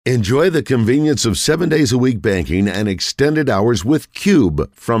Enjoy the convenience of 7 days a week banking and extended hours with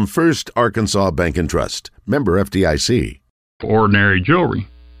Cube from First Arkansas Bank and Trust. Member FDIC. Ordinary jewelry.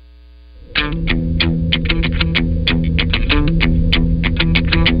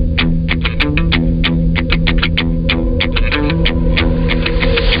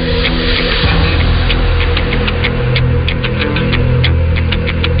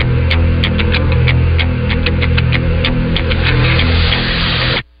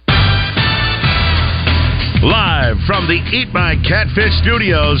 From the Eat My Catfish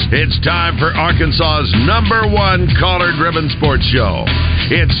studios, it's time for Arkansas's #1 caller-driven sports show.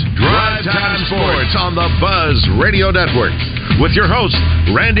 It's Drive Time Sports on the Buzz Radio Network with your hosts,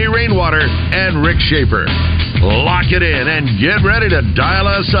 Randy Rainwater and Rick Shaeffer. Lock it in and get ready to dial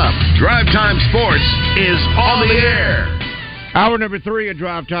us up. Drive Time Sports is on the air. Hour number 3 of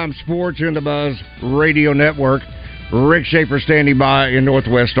Drive Time Sports in the Buzz Radio Network. Rick Shaeffer standing by in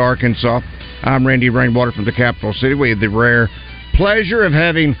Northwest Arkansas. I'm Randy Rainwater from the capital city. We have the rare pleasure of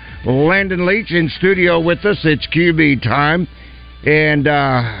having Landon Leach in studio with us. It's QB time. And,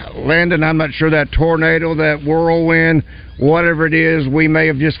 Landon, I'm not sure that tornado, that whirlwind, whatever it is, we may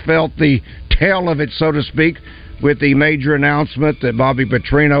have just felt the tail of it, so to speak, with the major announcement that Bobby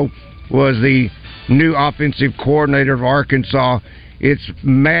Petrino was the new offensive coordinator of Arkansas. It's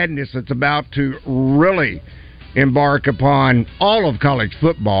madness that's about to really embark upon all of college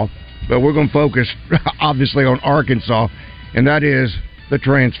football. But we're going to focus, obviously, on Arkansas, and that is the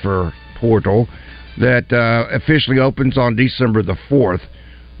transfer portal that officially opens on December the 4th.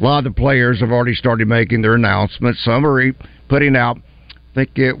 A lot of the players have already started making their announcements. Some are putting out, I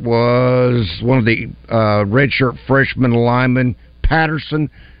think it was one of the redshirt freshman linemen, Patterson,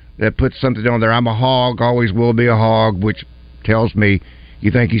 that put something on there. I'm a hog, always will be a hog, which tells me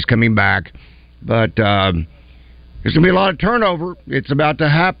you think he's coming back. But there's going to be a lot of turnover. It's about to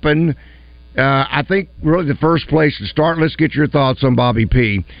happen. I think really the first place to start, let's get your thoughts on Bobby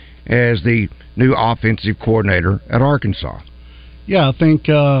P. as the new offensive coordinator at Arkansas. Yeah, I think,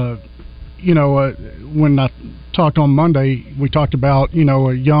 when I talked on Monday, we talked about,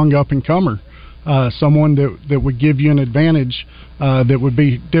 a young up-and-comer, someone that would give you an advantage that would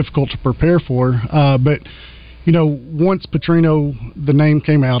be difficult to prepare for. But once Petrino, the name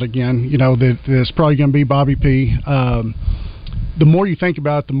came out again, that it's probably going to be Bobby P. The more you think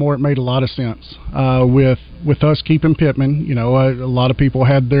about it, the more it made a lot of sense. With us keeping Pittman, a lot of people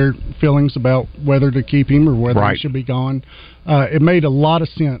had their feelings about whether to keep him or whether he should be gone. It made a lot of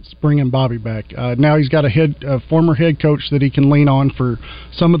sense bringing Bobby back. Now he's got a former head coach that he can lean on for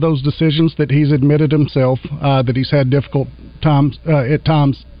some of those decisions that he's admitted himself that he's had difficult times at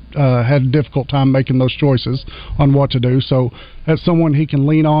times. Had a difficult time making those choices on what to do. So that's someone he can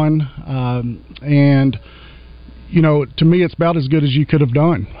lean on. And, to me, it's about as good as you could have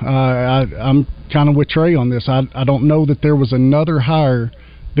done. I'm kind of with Trey on this. I don't know that there was another hire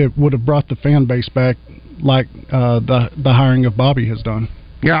that would have brought the fan base back like the hiring of Bobby has done.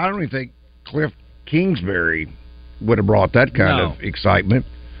 Yeah, I don't even think Cliff Kingsbury would have brought that kind of excitement.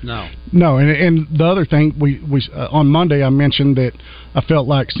 No, and the other thing, we on Monday I mentioned that I felt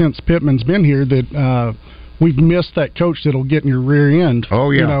like since Pittman's been here that we've missed that coach that'll get in your rear end. Oh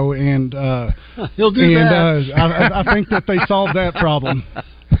yeah, and he'll do that. I think that they solved that problem.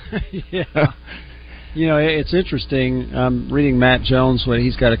 Yeah, it's interesting. I'm reading Matt Jones.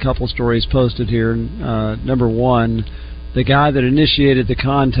 He's got a couple stories posted here. Number one, the guy that initiated the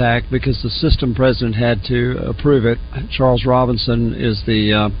contact because the system president had to approve it, Charles Robinson, is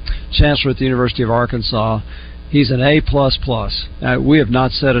the chancellor at the University of Arkansas. He's an A++. We have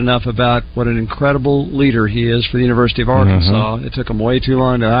not said enough about what an incredible leader he is for the University of Arkansas. It took him way too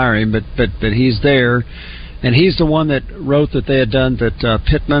long to hire him, but he's there. And he's the one that wrote that they had done, that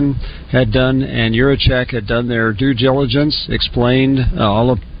Pittman had done and Urachek had done their due diligence, explained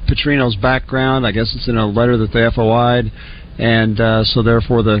all of Petrino's background. I guess it's in a letter that they FOI'd, and so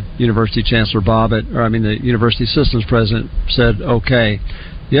therefore the university chancellor the university systems president said okay.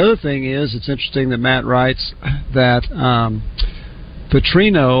 The other thing is, it's interesting that Matt writes that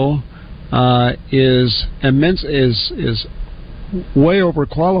Petrino is way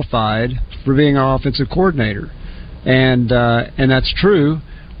overqualified for being our offensive coordinator, and that's true,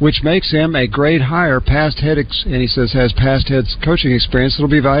 which makes him a great hire, and he says has past head coaching experience that'll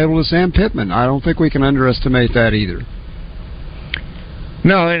be valuable to Sam Pittman. I don't think we can underestimate that either.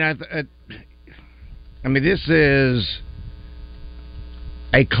 No, and I mean, this is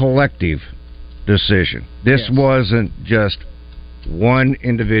a collective decision. This wasn't just one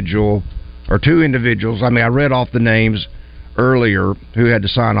individual or two individuals. I mean, I read off the names earlier who had to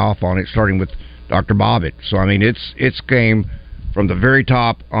sign off on it, starting with Dr. Bobbitt. So, I mean, it's came from the very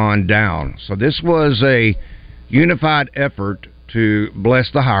top on down. So this was a unified effort to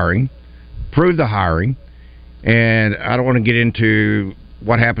bless the hiring, prove the hiring, and I don't want to get into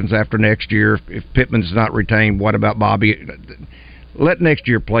what happens after next year. If Pittman's not retained, what about Bobby? Let next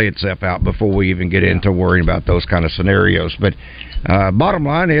year play itself out before we even get into worrying about those kind of scenarios. But bottom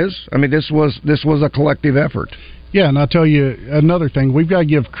line is, I mean, this was a collective effort. Yeah, and I'll tell you another thing. We've got to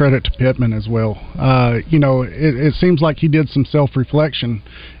give credit to Pittman as well. It seems like he did some self-reflection.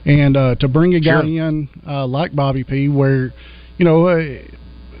 And to bring a guy in like Bobby P., where,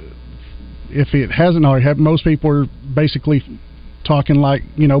 if it hasn't already happened, most people are basically talking like,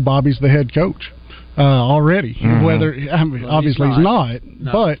 Bobby's the head coach already. Mm-hmm. Obviously he's not.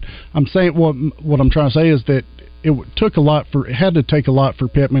 No. But I'm saying what I'm trying to say is that it had to take a lot for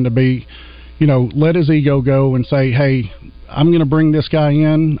Pittman to be, let his ego go and say, hey, I'm going to bring this guy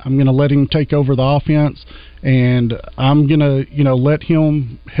in. I'm going to let him take over the offense, and I'm going to, let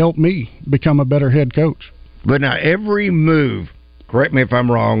him help me become a better head coach. But now every move, correct me if I'm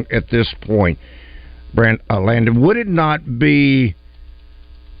wrong at this point, Landon, would it not be,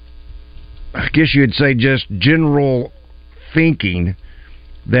 I guess you'd say, just general thinking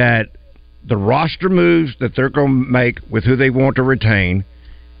that the roster moves that they're going to make with who they want to retain,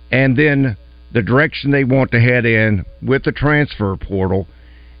 and then the direction they want to head in with the transfer portal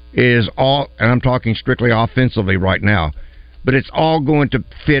is all, and I'm talking strictly offensively right now, but it's all going to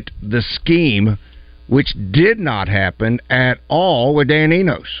fit the scheme, which did not happen at all with Dan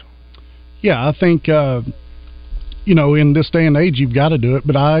Enos. Yeah, I think, in this day and age, you've got to do it,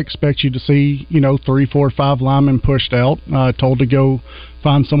 but I expect you to see, 3, 4, 5 linemen pushed out, told to go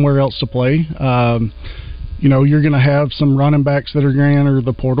find somewhere else to play. You're going to have some running backs that are going to enter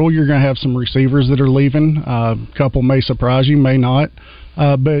the portal. You're going to have some receivers that are leaving. A couple may surprise you, may not.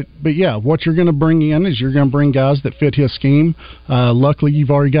 But yeah, what you're going to bring in is you're going to bring guys that fit his scheme. Luckily,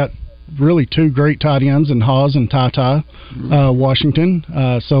 you've already got really 2 great tight ends in Haas and Ty Washington.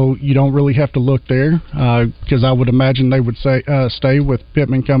 So you don't really have to look there because I would imagine they would stay with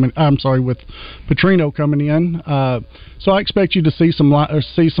with Petrino coming in. So I expect you to see some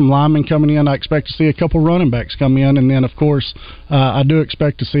linemen coming in. I expect to see a couple running backs come in, and then of course I do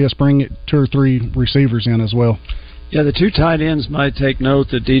expect to see us bring 2 or 3 receivers in as well. Yeah, the 2 tight ends might take note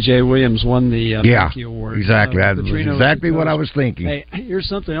that DJ Williams won the Mackey Award. Exactly. That was exactly what I was thinking. Hey, here's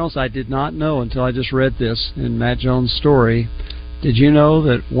something else I did not know until I just read this in Matt Jones' story. Did you know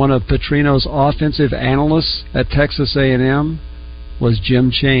that one of Petrino's offensive analysts at Texas A&M was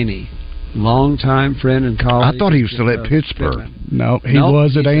Jim Chaney, longtime friend and colleague? I thought he was still at Pittsburgh. No, he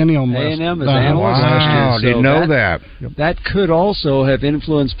was at A&M. A&M as analyst last year. Wow, didn't know that. That could also have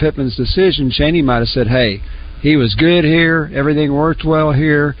influenced Pittman's decision. Chaney might have said, hey, he was good here. Everything worked well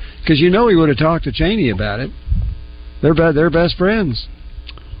here. Because he would have talked to Chaney about it. They're best friends.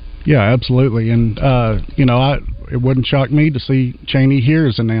 Yeah, absolutely. And, it wouldn't shock me to see Chaney here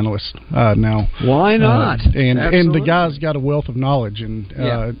as an analyst now. Why not? And the guy's got a wealth of knowledge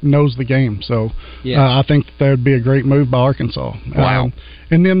and knows the game. So I think that would be a great move by Arkansas. Wow.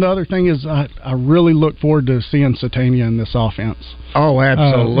 And then the other thing is I really look forward to seeing Satania in this offense. Oh,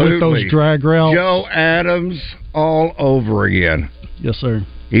 absolutely. With those drag routes. Joe Adams all over again. Yes, sir.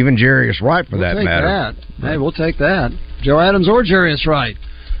 Even Jarius Wright, for that matter. Hey, we'll take that. Joe Adams or Jarius Wright.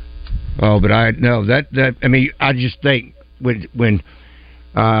 Oh, but I just think when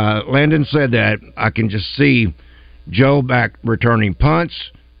Landon said that, I can just see Joe back returning punts.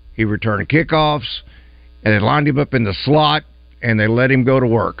 He returned kickoffs, and they lined him up in the slot, and they let him go to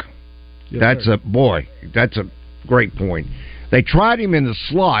work. Yes, that's a great point. They tried him in the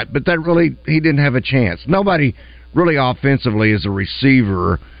slot, but he didn't have a chance. Nobody really offensively is a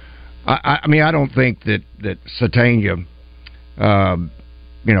receiver. I don't think that Satania,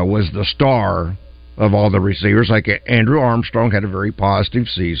 was the star of all the receivers. Like Andrew Armstrong had a very positive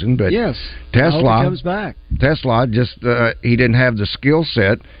season, but yes, Tesla comes back. Tesla just he didn't have the skill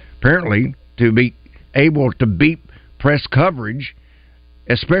set apparently to be able to beat press coverage,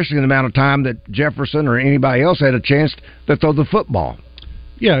 especially in the amount of time that Jefferson or anybody else had a chance to throw the football.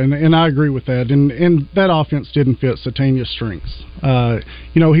 Yeah, and I agree with that. And that offense didn't fit Satania's strengths.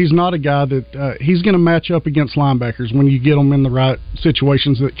 He's not a guy that he's going to match up against linebackers when you get them in the right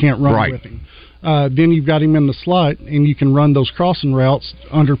situations that can't run with him. Then you've got him in the slot, and you can run those crossing routes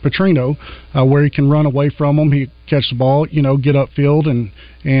under Petrino, where he can run away from them. He catch the ball, get upfield, and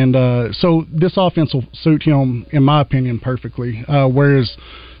so this offense will suit him, in my opinion, perfectly. Whereas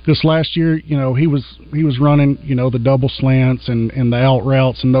this last year, he was running, the double slants and the out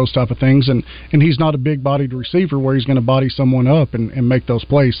routes and those type of things, and he's not a big-bodied receiver where he's going to body someone up and make those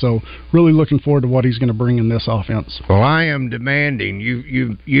plays. So really looking forward to what he's going to bring in this offense. Well, I am demanding.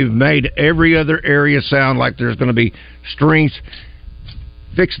 You've made every other area sound like there's going to be strengths.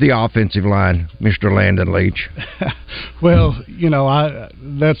 Fix the offensive line, Mr. Landon Leach. Well,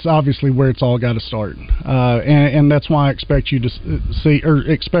 that's obviously where it's all got to start, and that's why I expect you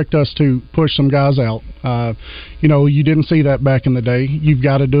to expect us to push some guys out. You didn't see that back in the day. You've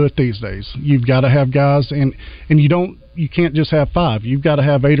got to do it these days. You've got to have guys, and you can't just have 5. You've got to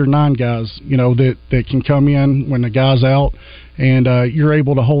have 8 or 9 guys, that can come in when the guy's out, and you're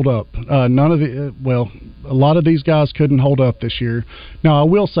able to hold up. A lot of these guys couldn't hold up this year. Now, I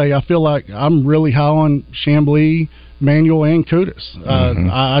will say, I feel like I'm really high on Chamblee, Manuel, and Kudus.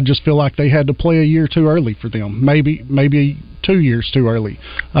 I just feel like they had to play a year too early for them. Maybe 2 years too early.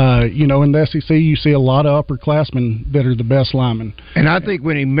 In the SEC, you see a lot of upperclassmen that are the best linemen. And I think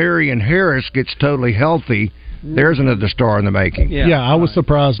when Marion Harris gets totally healthy, there's another star in the making. Yeah, I was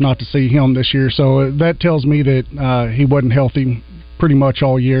surprised not to see him this year. So that tells me that he wasn't healthy pretty much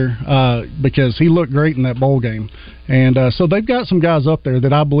all year because he looked great in that bowl game. And so they've got some guys up there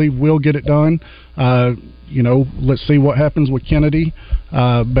that I believe will get it done. Let's see what happens with Kennedy.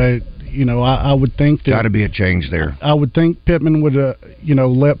 But I would think that got to be a change there. I would think Pittman would,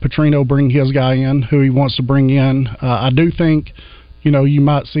 let Petrino bring his guy in, who he wants to bring in. I do think, you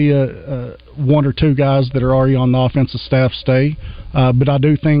might see a 1 or 2 guys that are already on the offensive staff stay. But I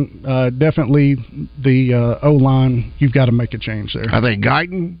do think definitely the O-line, you've got to make a change there. I think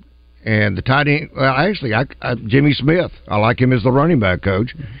Guyton and the tight end. Well, actually, Jimmy Smith. I like him as the running back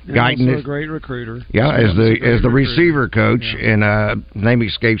coach. And Guyton also a great recruiter. Yeah, as the receiver coach, and name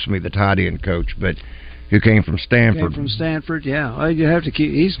escapes me, the tight end coach, but who came from Stanford. Yeah. Well, you have to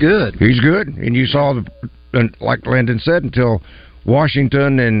keep. He's good. He's good, and you saw like Landon said, until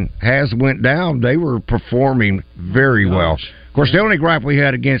Washington and Has went down, they were performing very well. Of course, the only gripe we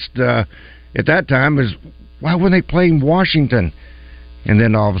had against at that time is, why were they playing Washington? And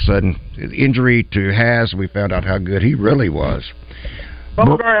then all of a sudden, injury to Has, we found out how good he really was.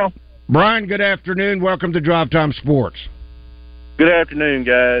 Brian, good afternoon. Welcome to Drive Time Sports. Good afternoon,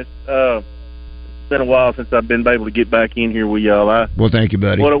 guys. It's been a while since I've been able to get back in here with y'all. Well, thank you,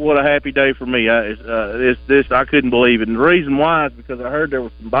 buddy. What a happy day for me. I couldn't believe it. And the reason why is because I heard there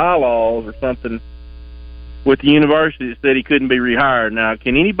was some bylaws or something with the university that said he couldn't be rehired. Now,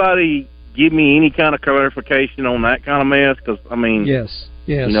 can anybody give me any kind of clarification on that kind of mess? Because, I mean... Yes.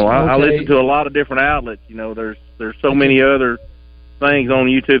 I listen to a lot of different outlets. There's so many other things on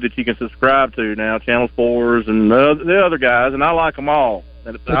YouTube that you can subscribe to now, Channel 4s and the other guys, and I like them all.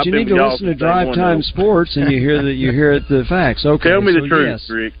 But you need to listen to Drive Time Sports, and you hear the facts. Okay, tell me the truth, yes,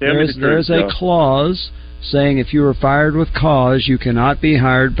 Rick. There's a clause saying if you are fired with cause, you cannot be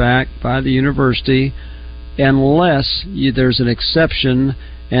hired back by the university unless there's an exception,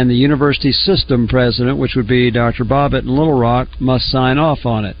 and the university system president, which would be Dr. Bobbitt in Little Rock, must sign off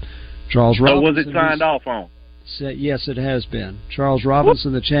on it. Charles Robinson. Was it signed off on? Yes, it has been. Charles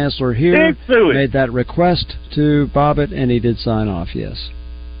Robinson, the chancellor here, made that request to Bobbitt, and he did sign off, yes.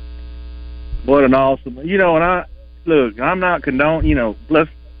 What an awesome... I'm not condoning, let's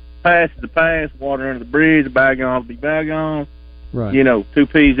pass the past, water under the bridge, bygones be bygones. Right. 2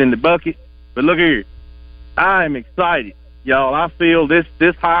 peas in the bucket. But look here, I am excited, y'all. I feel this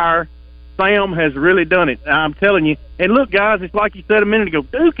hire, Sam has really done it. I'm telling you. And look, guys, it's like you said a minute ago,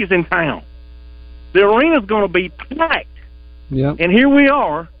 Duke is in town. The arena's going to be packed. Yep. And here we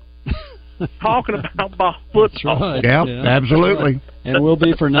are talking about football. Right. Yeah, absolutely. And we'll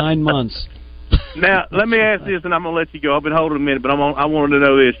be for 9 months. Now, let me ask this, and I'm going to let you go. I've been holding a minute, but I wanted to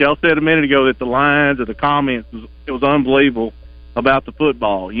know this. Y'all said a minute ago that the lines or the comments, it was unbelievable about the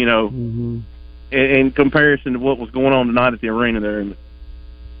football, in comparison to what was going on tonight at the arena there.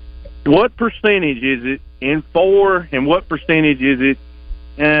 What percentage is it in for, and what percentage is it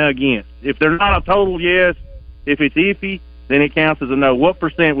against? If they're not a total yes, if it's iffy, then it counts as a no. What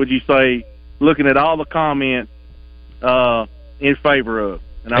percent would you say, looking at all the comments, in favor of?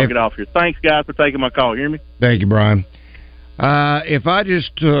 And I'll get off here. Thanks, guys, for taking my call. Hear me? Thank you, Brian. If I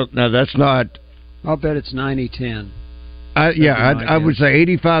just took... Now, that's not... I'll bet it's 90-10. I would say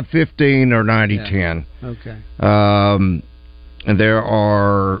 85-15 or 90-10. Yeah. Okay. And there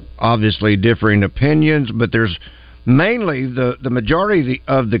are obviously differing opinions, but there's mainly the majority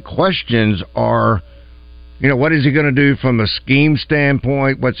of the questions are, what is he going to do from a scheme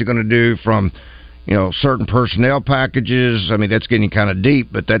standpoint? What's he going to do from... certain personnel packages. I mean, that's getting kind of deep,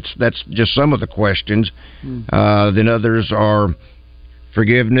 but that's just some of the questions. Then others are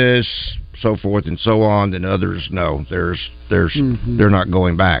forgiveness, so forth and so on, then others no. They're not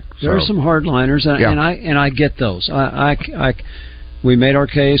going back. There are some hardliners, and I get those. We made our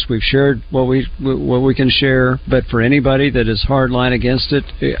case. We've shared what we can share. But for anybody that is hardline against it,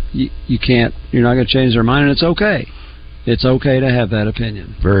 you can't. You're not going to change their mind, and it's okay. It's okay to have that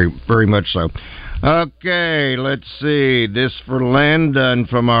opinion. Very, very much so. Okay, let's see. This for Landon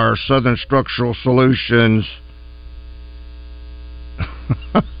from our Southern Structural Solutions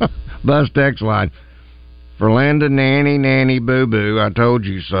Buzz text line. For Landon, nanny, boo-boo, I told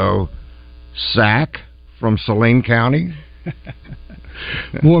you so. Sack from Saline County.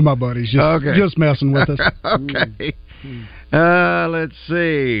 One of my buddies just messing with us. Okay. Let's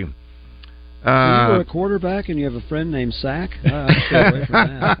see. You're a quarterback and you have a friend named Sack? I'll stay away from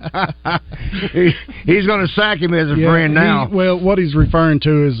that. He's going to sack him as a friend now. What he's referring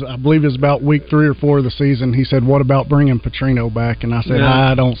to is, I believe it's about week 3 or 4 of the season. He said, what about bringing Petrino back? And I said,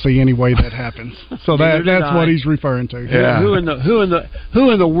 I don't see any way that happens. So that's what he's referring to. Yeah. Who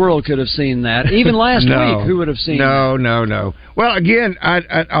in the world could have seen that? Even last week, who would have seen that? No. Well, again,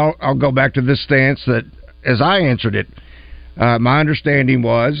 I'll go back to the stance that, as I answered it, my understanding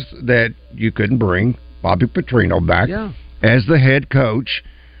was that you couldn't bring Bobby Petrino back as the head coach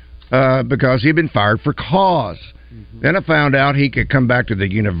because he'd been fired for cause. Mm-hmm. Then I found out he could come back to the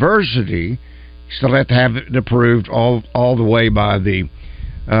university. He still had to have it approved all the way by the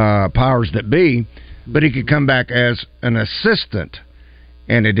powers that be, but he could come back as an assistant,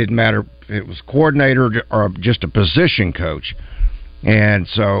 and it didn't matter if it was coordinator or just a position coach. And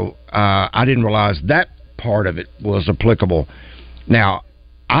so I didn't realize that part of it was applicable. Now,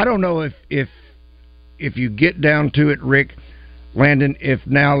 I don't know if you get down to it, Rick, Landon, if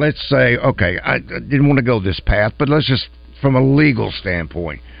now let's say, okay, I didn't want to go this path, but let's just, from a legal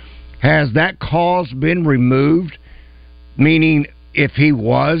standpoint, has that cause been removed? Meaning, if he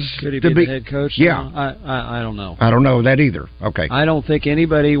was could he be the head coach? Yeah, I don't know. I don't know that either. Okay, I don't think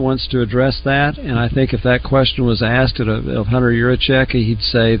anybody wants to address that, and I think if that question was asked of Hunter Yurachek, he'd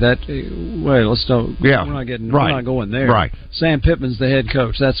say that. Wait, let's don't. Yeah, we're not getting. Right. We're not going there. Right. Sam Pittman's the head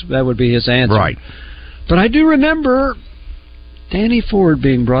coach. That would be his answer. Right. But I do remember Danny Ford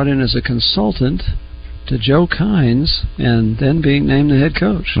being brought in as a consultant to Joe Kynes, and then being named the head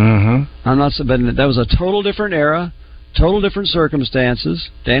coach. Mm-hmm. I'm not. But that was a total different era. Total different circumstances.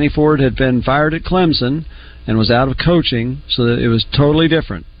 Danny Ford had been fired at Clemson and was out of coaching, so that it was totally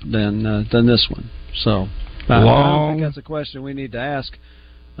different than this one. So I don't think that's a question we need to ask,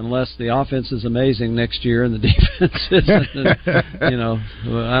 unless the offense is amazing next year and the defense isn't.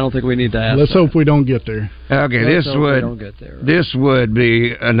 I don't think we need to ask. Let's hope we don't get there. Okay, this would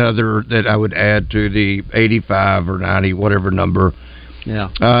be another that I would add to the 85 or 90, whatever number. Yeah.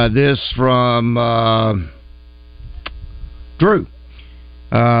 This from Drew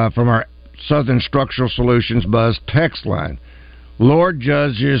from our Southern Structural Solutions Buzz text line. Lord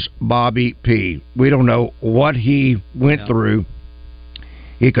judges Bobby P. We don't know what he went through.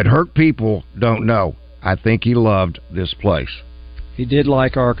 He could hurt people, don't know. I think he loved this place. He did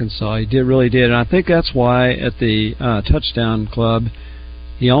like Arkansas. He really did. And I think that's why at the touchdown club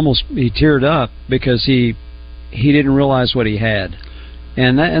he teared up, because he didn't realize what he had.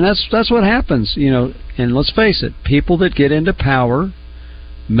 And that's what happens, And let's face it, people that get into power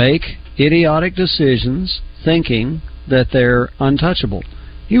make idiotic decisions, thinking that they're untouchable.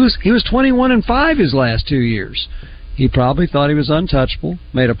 He was 21-5 his last 2 years. He probably thought he was untouchable,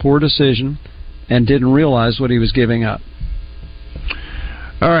 made a poor decision, and didn't realize what he was giving up.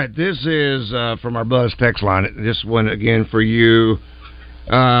 All right, this is from our Buzz text line. This one again for you,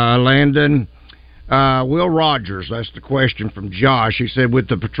 Landon. Will Rogers, that's the question from Josh. He said, with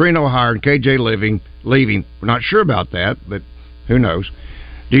the Petrino hire and KJ leaving, we're not sure about that, but who knows?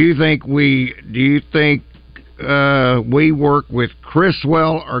 Do you think we work with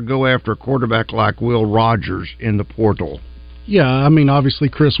Criswell or go after a quarterback like Will Rogers in the portal? Yeah, I mean, obviously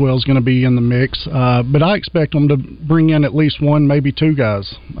Criswell's going to be in the mix, but I expect them to bring in at least one, maybe two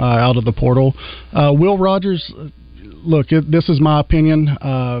guys out of the portal. Will Rogers, look, this is my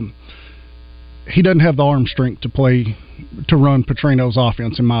opinion. He doesn't have the arm strength to run Petrino's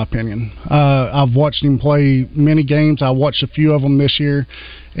offense, in my opinion. I've watched him play many games. I watched a few of them this year,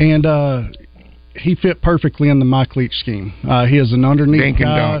 and he fit perfectly in the Mike Leach scheme. He is an underneath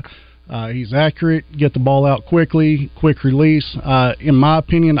guy. He's accurate, get the ball out quickly, quick release. In my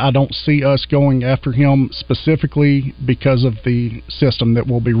opinion, I don't see us going after him specifically because of the system that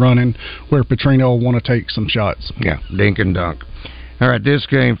we'll be running, where Petrino will want to take some shots. Yeah, dink and dunk. All right, this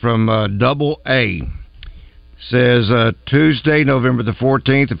came from Double A. Says Tuesday, November the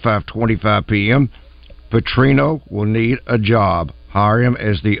 14th at 5:25 p.m., Petrino will need a job. hire him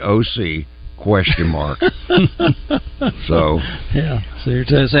as the OC? ? So yeah, so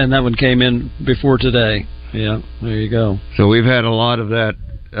you're saying that one came in before today. Yeah, there you go. So we've had a lot of that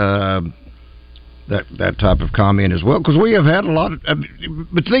that type of comment as well, because we have had a lot of.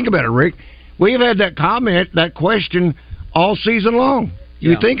 But think about it, Rick. We have had that comment, that question, all season long.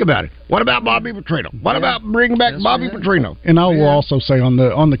 You think about it. What about Bobby Petrino? What about bringing back Bobby Petrino? And I will also say on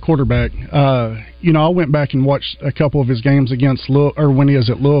the quarterback, I went back and watched a couple of his games against when he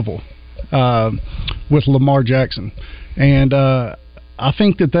was at Louisville with Lamar Jackson, and I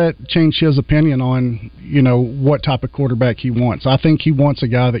think that changed his opinion on what type of quarterback he wants. I think he wants a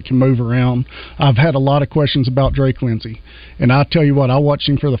guy that can move around. I've had a lot of questions about Drake Lindsey, and I tell you what, I watched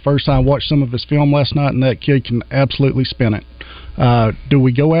him for the first time. Watched some of his film last night, and that kid can absolutely spin it. Do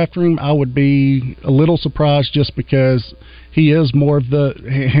we go after him? I would be a little surprised, just because he is more of the,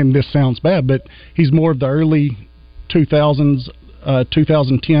 and this sounds bad, but he's more of the early 2000s,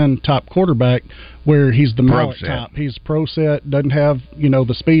 2010 type quarterback, where he's the Mallet type. He's pro set, doesn't have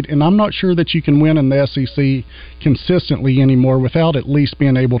the speed, and I'm not sure that you can win in the SEC consistently anymore without at least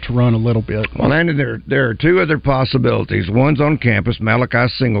being able to run a little bit. Well, Andy, there are two other possibilities. One's on campus, Malachi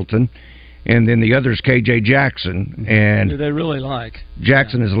Singleton, and then the other is KJ Jackson. And who they really like.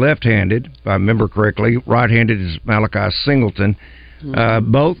 Jackson is left-handed, if I remember correctly. Right-handed is Malachi Singleton.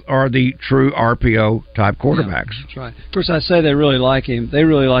 Both are the true RPO type quarterbacks. Yeah, that's right. Of course, I say they really like him. They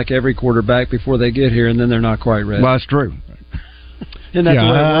really like every quarterback before they get here, and then they're not quite ready. Well, that's true. Isn't that the way it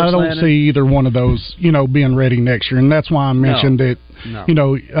works, I don't Landon? see either one of those, being ready next year, and that's why I mentioned that.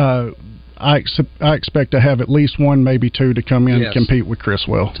 I expect to have at least one, maybe two, to come in and compete with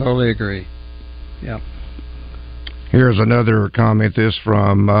Criswell. Totally agree. Yeah. Here's another comment. This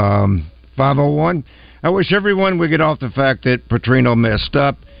from 501. I wish everyone would get off the fact that Petrino messed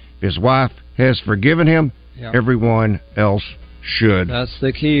up. His wife has forgiven him. Yep. Everyone else should. That's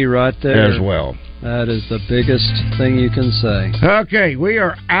the key right there. As well. That is the biggest thing you can say. Okay, we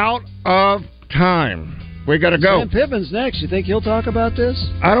are out of time. We got to go. Sam Pittman's next. You think he'll talk about this?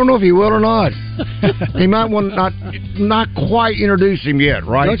 I don't know if he will or not. He might want not quite introduce him yet,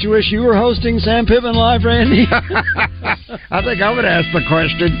 right? Don't you wish you were hosting Sam Pittman Live, Randy? I think I would ask the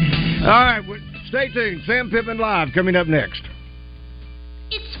question. All right, stay tuned. Sam Pittman Live coming up next.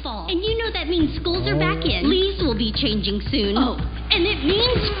 It's fall, and you know that means schools are back in. Leaves will be changing soon. Oh, and it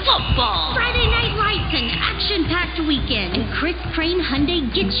means football. Friday night lights and action-packed weekend. And Chris Crane Hyundai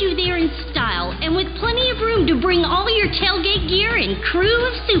gets you there in style and with plenty of room to bring all your tailgate gear and crew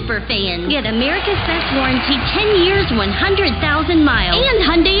of super fans. Get America's Best Warranty, 10 years, 100,000 miles, and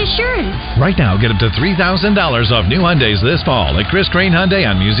Hyundai Assurance. Right now, get up to $3,000 off new Hyundais this fall at Chris Crane Hyundai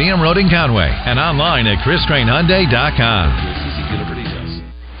on Museum Road in Conway and online at chriscranehyundai.com.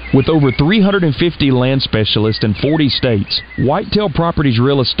 With over 350 land specialists in 40 states, Whitetail Properties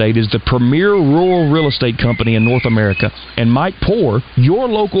Real Estate is the premier rural real estate company in North America. And Mike Poore, your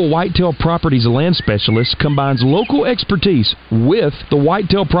local Whitetail Properties land specialist, combines local expertise with the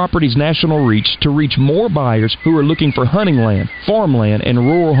Whitetail Properties national reach to reach more buyers who are looking for hunting land, farmland, and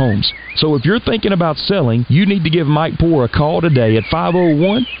rural homes. So if you're thinking about selling, you need to give Mike Poore a call today at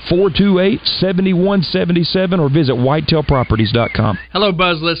 501-428-7177 or visit whitetailproperties.com. Hello,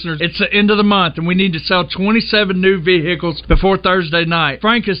 Buzz listeners. It's the end of the month, and we need to sell 27 new vehicles before Thursday night.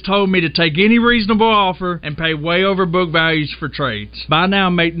 Frank has told me to take any reasonable offer and pay way over book values for trades. Buy now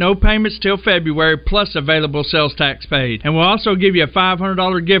and make no payments till February, plus available sales tax paid. And we'll also give you a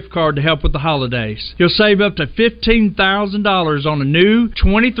 $500 gift card to help with the holidays. You'll save up to $15,000 on a new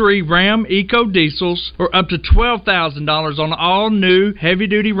 23 Ram Eco Diesels or up to $12,000 on all new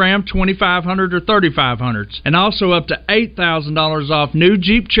heavy-duty Ram 2500 or 3500s. And also up to $8,000 off new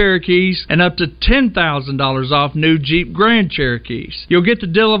Jeep Cherokees and up to $10,000 off new Jeep Grand Cherokees. You'll get the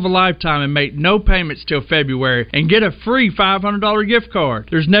deal of a lifetime and make no payments till February and get a free $500 gift card.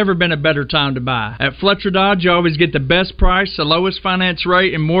 There's never been a better time to buy. At Fletcher Dodge, you always get the best price, the lowest finance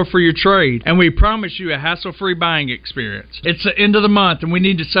rate, and more for your trade. And we promise you a hassle-free buying experience. It's the end of the month, and we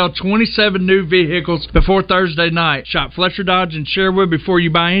need to sell 27 new vehicles before Thursday night. Shop Fletcher Dodge in Sherwood before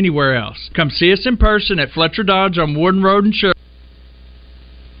you buy anywhere else. Come see us in person at Fletcher Dodge on Warden Road in Sherwood.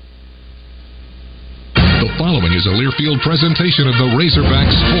 The following is a Learfield presentation of the Razorback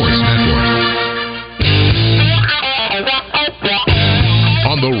Sports Network.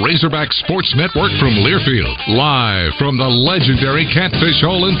 On on the Razorback Sports Network from Learfield, live from the legendary Catfish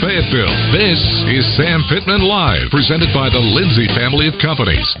Hole in Fayetteville. This is Sam Pittman Live, presented by the Lindsay family of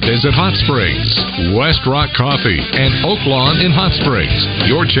companies. Visit Hot Springs, West Rock Coffee, and Oak Lawn in Hot Springs.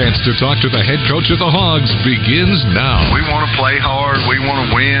 Your chance to talk to the head coach of the Hogs begins now. We want to play hard. We want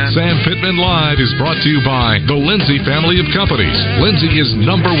to win. Sam Pittman Live is brought to you by the Lindsay family of companies. Lindsay is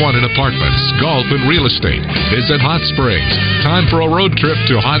 #1 in apartments, golf, and real estate. Visit Hot Springs. Time for a road trip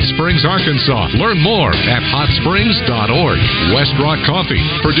to Hot Springs, Arkansas. Learn more at hotsprings.org. West Rock Coffee,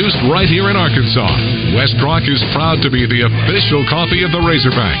 produced right here in Arkansas. West Rock is proud to be the official coffee of the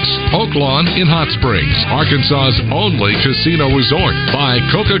Razorbacks. Oak Lawn in Hot Springs, Arkansas's only casino resort. By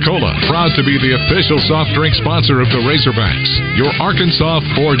Coca-Cola, proud to be the official soft drink sponsor of the Razorbacks. Your Arkansas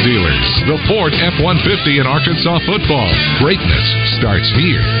Ford dealers. The Ford F-150 in Arkansas football. Greatness starts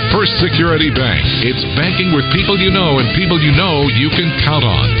here. First Security Bank. It's banking with people you know and people you know you can count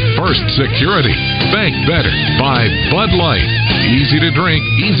on. First Security. Bank better. By Bud Light. Easy to drink,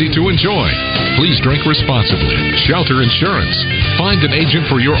 easy to enjoy. Please drink responsibly. Shelter Insurance. Find an agent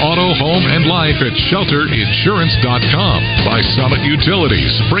for your auto, home, and life at shelterinsurance.com. By Summit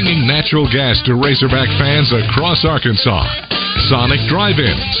Utilities, bringing natural gas to Razorback fans across Arkansas. Sonic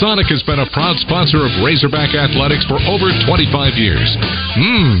Drive-In. Sonic has been a proud sponsor of Razorback Athletics for over 25 years.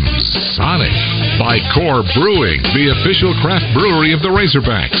 Sonic. By Core Brewing, the official craft brewery of the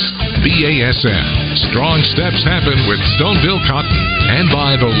Razorbacks. BASF. Strong steps happen with Stoneville Cotton. And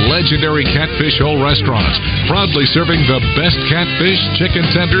by the legendary Catfish Hole Restaurant, proudly serving the best catfish, chicken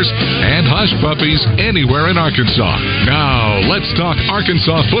tenders, and hush puppies anywhere in Arkansas. Now, let's talk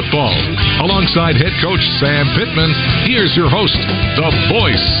Arkansas football. Alongside head coach Sam Pittman, here's your host, the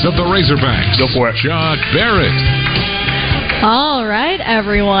voice of the Razorbacks, Chuck Barrett. All right,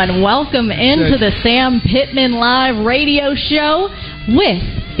 everyone. Welcome into the Sam Pittman Live radio show with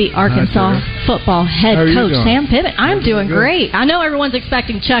the Arkansas football head coach, Sam Pittman. I'm doing great. I know everyone's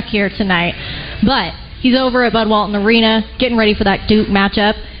expecting Chuck here tonight, but he's over at Bud Walton Arena getting ready for that Duke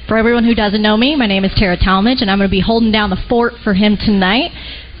matchup. For everyone who doesn't know me, my name is Tara Talmadge, and I'm going to be holding down the fort for him tonight.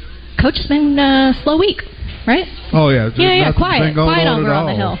 Coach, has been a slow week, right? Oh, yeah. Quiet over on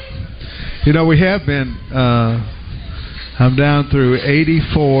the hill. You know, we have been... I'm down through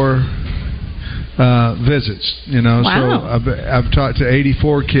 84 visits, you know. Wow. So I've talked to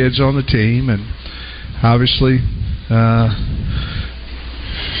 84 kids on the team, and obviously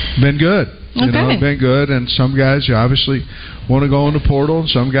been good. You know, been good, and some guys obviously want to go in the portal, and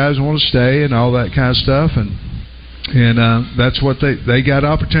some guys want to stay, and all that kind of stuff, and that's what they got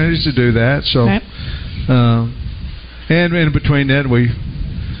opportunities to do that. So, and in between that, we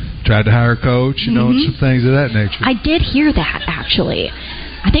tried to hire a coach, you know, and some things of that nature. I did hear that, actually.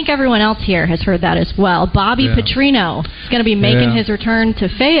 I think everyone else here has heard that as well. Bobby Petrino is going to be making his return to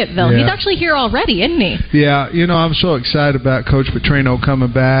Fayetteville. He's actually here already, isn't he? Yeah, you know, I'm so excited about Coach Petrino coming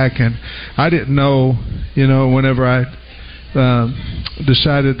back, and I didn't know, you know, whenever I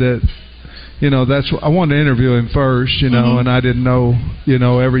decided that, you know, I wanted to interview him first, you know, and I didn't know, you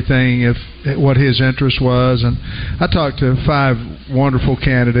know, everything, what his interest was. And I talked to 5 wonderful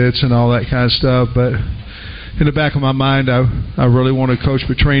candidates and all that kind of stuff. But in the back of my mind, I really wanted Coach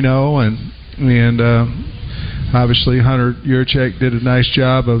Petrino. And obviously Hunter Yurchek did a nice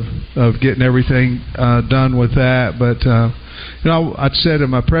job of getting everything done with that. But, you know, I said in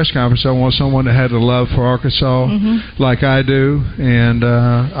my press conference I want someone that had a love for Arkansas like I do, and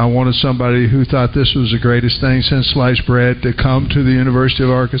I wanted somebody who thought this was the greatest thing since sliced bread to come to the University of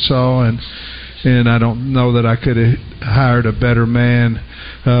Arkansas, and I don't know that I could have hired a better man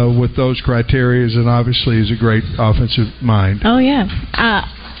with those criteria, and obviously he's a great offensive mind. Oh, yeah.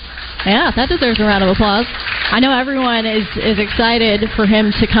 Yeah, that deserves a round of applause. I know everyone is excited for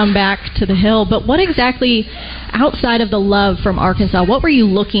him to come back to the Hill, but what exactly, outside of the love from Arkansas, what were you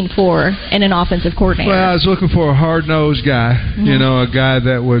looking for in an offensive coordinator? Well, I was looking for a hard-nosed guy, you know, a guy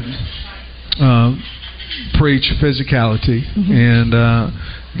that would preach physicality and a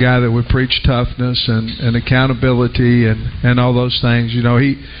guy that would preach toughness and accountability and all those things. You know,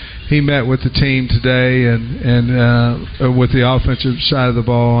 he met with the team today and with the offensive side of the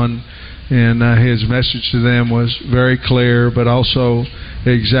ball, and his message to them was very clear, but also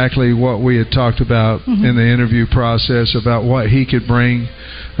exactly what we had talked about in the interview process about what he could bring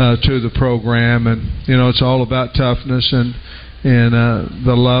to the program. And, you know, it's all about toughness and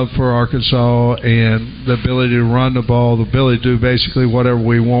the love for Arkansas and the ability to run the ball, the ability to do basically whatever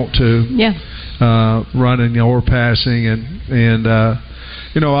we want to, running or passing. And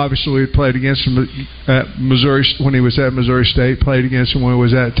you know, obviously we played against him at Missouri when he was at Missouri State, played against him when he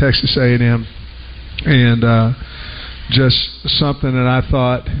was at Texas A&M. And, just something that I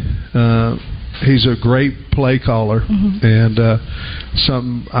thought he's a great play caller, and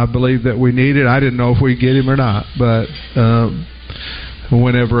something I believe that we needed. I didn't know if we'd get him or not, but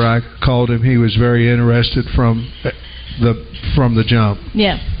whenever I called him, he was very interested from the jump.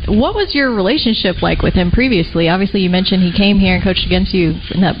 Yeah. What was your relationship like with him previously? Obviously, you mentioned he came here and coached against you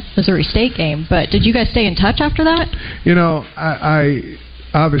in that Missouri State game, but did you guys stay in touch after that? You know, I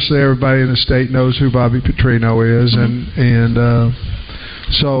obviously everybody in the state knows who Bobby Petrino is, and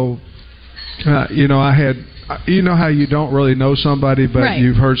so you know, I had. You know how you don't really know somebody, but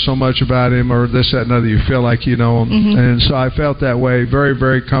you've heard so much about him or this, that, and other, you feel like you know him. And so I felt that way. Very,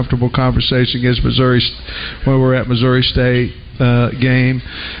 very comfortable conversation against Missouri when we were at Missouri State game.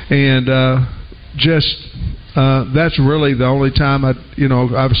 And that's really the only time I, you know,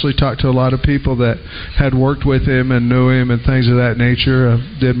 obviously talked to a lot of people that had worked with him and knew him and things of that nature. I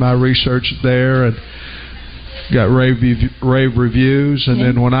did my research there and got rave reviews, and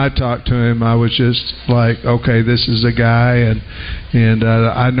then when I talked to him, I was just like, okay, this is the guy, and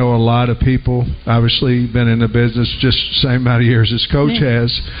I know a lot of people. Obviously, been in the business just the same amount of years as Coach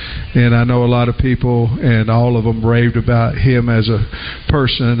has, and I know a lot of people, and all of them raved about him as a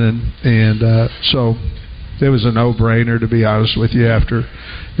person, and so it was a no-brainer, to be honest with you. After,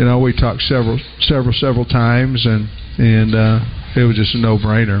 you know, we talked several times, and it was just a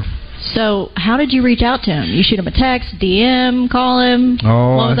no-brainer. So, how did you reach out to him? You shoot him a text, DM, call him?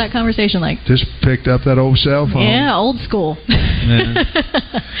 Oh, what was that conversation like? Just picked up that old cell phone. Yeah, old school.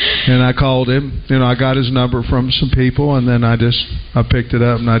 And I called him. You know, I got his number from some people, and then I picked it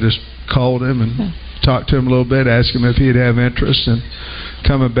up and I just called him and talked to him a little bit, asked him if he'd have interest in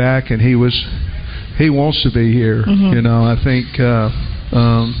coming back, and he wants to be here. You know, I think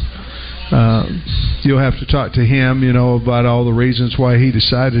you'll have to talk to him, you know, about all the reasons why he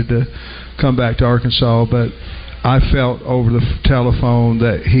decided to come back to Arkansas. But I felt over the telephone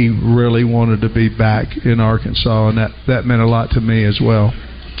that he really wanted to be back in Arkansas, and that meant a lot to me as well.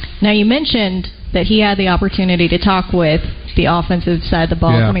 Now, you mentioned that he had the opportunity to talk with the offensive side of the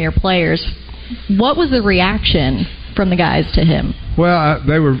ball, some of your players. What was the reaction from the guys to him? Well,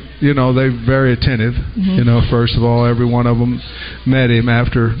 they were very attentive. You know, first of all, every one of them met him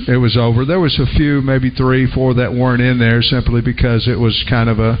after it was over. There was a few, maybe 3, 4 that weren't in there simply because it was kind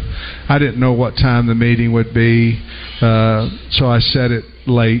of I didn't know what time the meeting would be, so I set it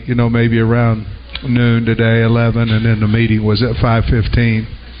late, you know, maybe around noon today, 11, and then the meeting was at 5:15.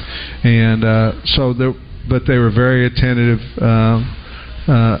 And but they were very attentive.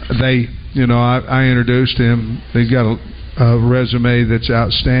 You know, I introduced him. He's got a resume that's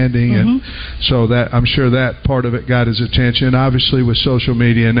outstanding, and so that I'm sure that part of it got his attention. Obviously, with social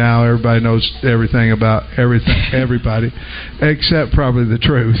media now, everybody knows everything about everybody, except probably the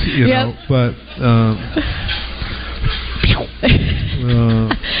truth, you know. But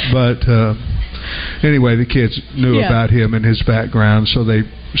anyway, the kids knew about him and his background, so they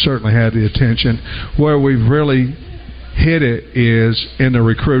certainly had the attention. Where we've really hit it is in the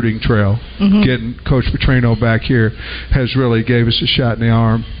recruiting trail. Getting Coach Petrino back here has really gave us a shot in the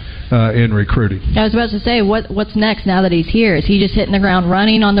arm in recruiting. I was about to say, what's next now that he's here? Is he just hitting the ground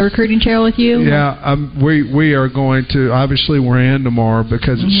running on the recruiting trail with you? Yeah, we are going to, obviously we're in tomorrow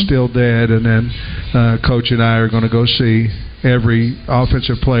because it's still dead, and then Coach and I are going to go see every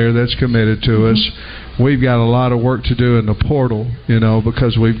offensive player that's committed to us. We've got a lot of work to do in the portal, you know,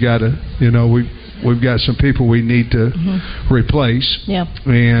 because we've got to, you know, we've got some people we need to replace. Yeah.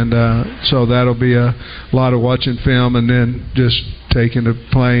 And so that'll be a lot of watching film and then just taking the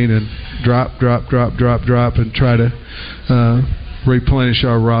plane and drop, and try to replenish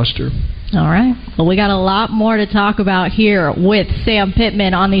our roster. All right. Well, we got a lot more to talk about here with Sam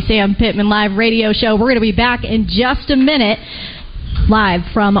Pittman on the Sam Pittman Live radio show. We're going to be back in just a minute, live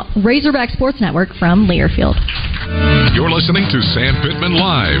from Razorback Sports Network from Learfield. You're listening to Sam Pittman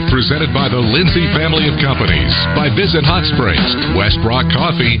Live, presented by the Lindsay family of companies, by Visit Hot Springs, West Rock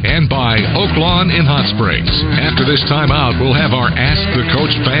Coffee, and by Oak Lawn in Hot Springs. After this timeout, we'll have our Ask the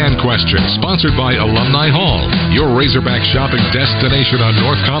Coach fan question, sponsored by Alumni Hall, your Razorback shopping destination on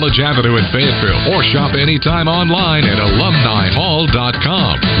North College Avenue in Fayetteville, or shop anytime online at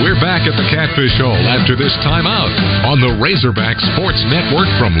alumnihall.com. We're back at the Catfish Hole after this timeout on the Razorback Sports Network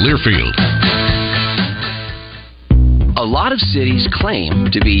from Learfield. A lot of cities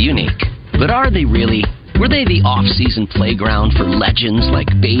claim to be unique, but are they really? Were they the off-season playground for legends like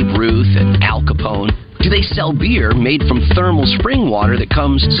Babe Ruth and Al Capone? Do they sell beer made from thermal spring water that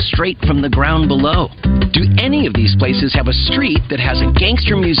comes straight from the ground below? Do any of these places have a street that has a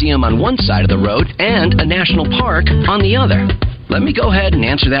gangster museum on one side of the road and a national park on the other? Let me go ahead and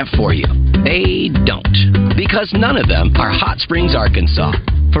answer that for you. They don't. Because none of them are Hot Springs, Arkansas.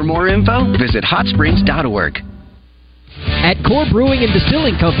 For more info, visit hotsprings.org. At Core Brewing and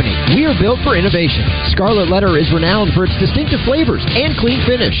Distilling Company, we are built for innovation. Scarlet Letter is renowned for its distinctive flavors and clean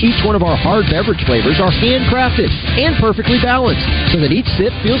finish. Each one of our hard beverage flavors are handcrafted and perfectly balanced so that each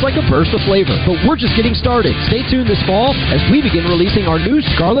sip feels like a burst of flavor. But we're just getting started. Stay tuned this fall as we begin releasing our new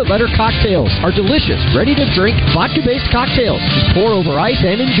Scarlet Letter cocktails. Our delicious, ready-to-drink, vodka-based cocktails. Just pour over ice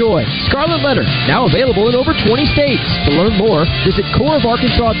and enjoy. Scarlet Letter, now available in over 20 states. To learn more, visit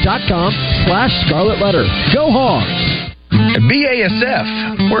coreofarkansas.com/Scarlet Letter. Go Hogs! At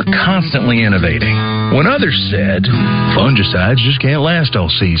BASF, we're constantly innovating. When others said, fungicides just can't last all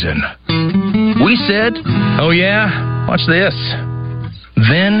season, we said, oh yeah, watch this.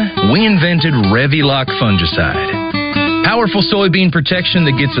 Then we invented Revilock fungicide. Powerful soybean protection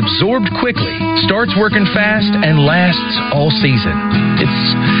that gets absorbed quickly, starts working fast, and lasts all season.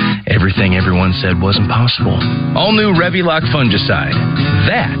 It's everything everyone said wasn't possible. All new Revilock fungicide.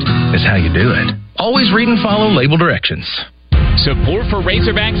 That is how you do it. Always read and follow label directions. Support for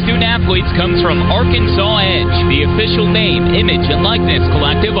Razorback student athletes comes from Arkansas Edge, the official name, image, and likeness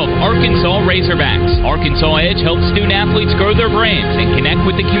collective of Arkansas Razorbacks. Arkansas Edge helps student athletes grow their brands and connect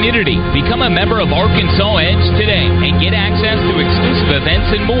with the community. Become a member of Arkansas Edge today and get access to exclusive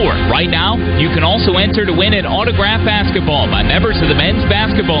events and more. Right now, you can also enter to win an autographed basketball by members of the men's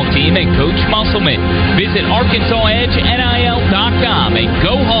basketball team and Coach Musselman. Visit ArkansasEdgeNIL.com and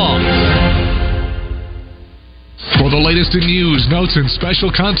go Hogs! For the latest in news, notes, and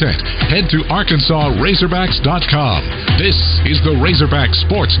special content, head to ArkansasRazorbacks.com. This is the Razorback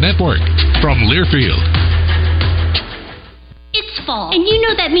Sports Network from Learfield. It's fall, and you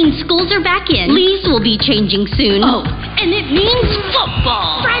know that means schools are back in. Leaves will be changing soon. Oh, and it means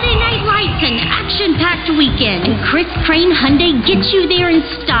football. Friday night lights and action-packed weekend. And Chris Crane Hyundai gets you there in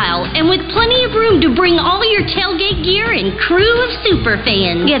style and with plenty of room to bring all your tailgate gear and crew of super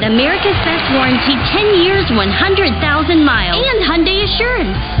fans. Get America's Best Warranty, 10 years, 100,000 miles, and Hyundai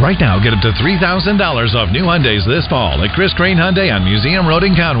Assurance. Right now, get up to $3,000 off new Hyundais this fall at Chris Crane Hyundai on Museum Road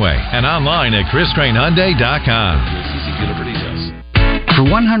in Conway and online at ChrisCraneHyundai.com. For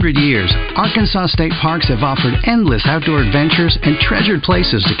 100 years, Arkansas State Parks have offered endless outdoor adventures and treasured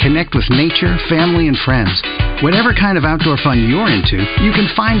places to connect with nature, family, and friends. Whatever kind of outdoor fun you're into, you can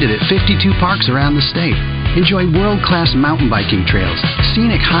find it at 52 parks around the state. Enjoy world-class mountain biking trails,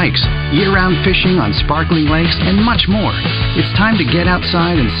 scenic hikes, year-round fishing on sparkling lakes, and much more. It's time to get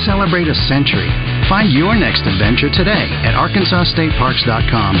outside and celebrate a century. Find your next adventure today at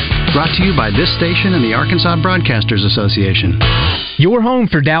ArkansasStateParks.com. Brought to you by this station and the Arkansas Broadcasters Association. Your home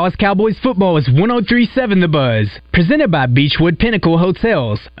for Dallas Cowboys football is 103.7 The Buzz. Presented by Beechwood Pinnacle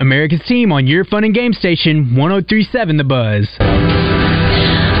Hotels. America's team on your fun and game station, 103.7 The Buzz.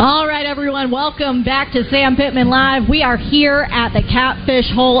 All right, everyone, welcome back to Sam Pittman Live. We are here at the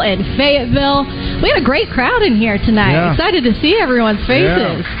Catfish Hole in Fayetteville. We had a great crowd in here tonight. Yeah. Excited to see everyone's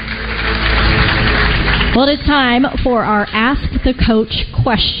faces. Yeah. Well, it's time for our Ask the Coach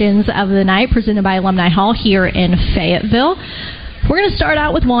questions of the night, presented by Alumni Hall here in Fayetteville. We're going to start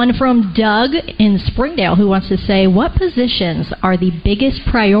out with one from Doug in Springdale, who wants to say, what positions are the biggest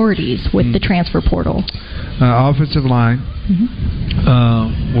priorities with the transfer portal? Offensive line.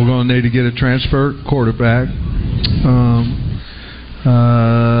 Mm-hmm. We're going to need to get a transfer quarterback.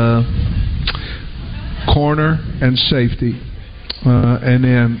 Corner and safety. And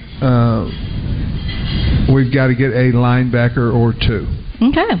then we've got to get a linebacker or two.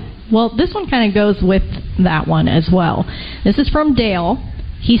 Okay. Well, this one kind of goes with that one as well. This is from Dale.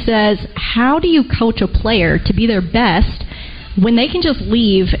 He says, how do you coach a player to be their best when they can just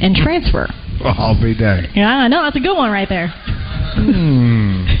leave and transfer? Oh, I'll be dang. Yeah, I know. That's a good one right there.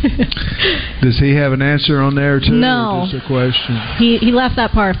 Does he have an answer on there, too? No. Or just a question? He left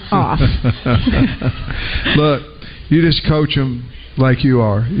that part off. Look, you just coach them like you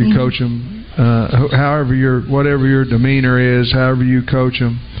are. You coach them whatever your demeanor is, however you coach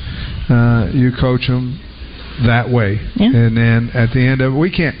them. You coach them that way, and then at the end of it, we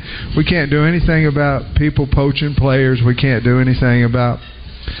can't do anything about people poaching players. We can't do anything about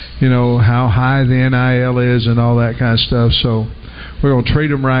how high the NIL is and all that kind of stuff. So we're going to treat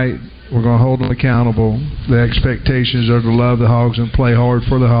them right. We're going to hold them accountable. The expectations are to love the Hogs and play hard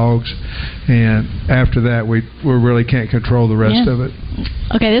for the Hogs, and after that, we really can't control the rest of it.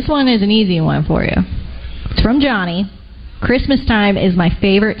 Okay, this one is an easy one for you. It's from Johnny. Christmas time is my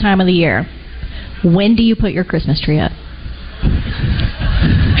favorite time of the year. When do you put your Christmas tree up?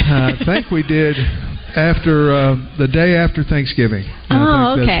 I think we did after the day after Thanksgiving.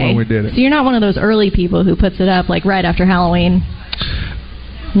 Oh, okay. That's when we did it. So you're not one of those early people who puts it up like right after Halloween.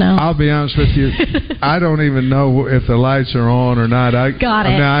 No. I'll be honest with you. I don't even know if the lights are on or not. Got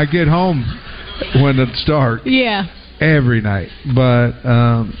it. Now I get home when it's dark. Yeah. Every night, but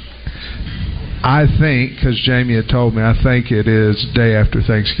I think, because Jamie had told me, I think it is day after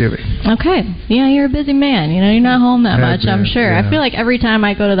Thanksgiving. Okay. Yeah, you're a busy man. You're not home that much, I'm sure. Yeah. I feel like every time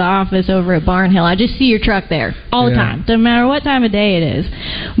I go to the office over at Barnhill, I just see your truck there all the time. Doesn't matter what time of day it is.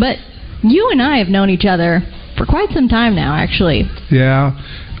 But you and I have known each other for quite some time now, actually. Yeah.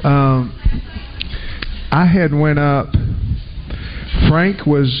 I had went up. Frankie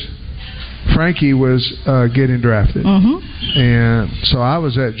was getting drafted. Mm-hmm. And so I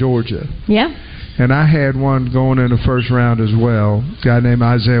was at Georgia. Yeah. And I had one going in the first round as well, a guy named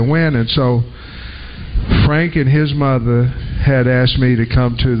Isaiah Wynn. And so Frank and his mother had asked me to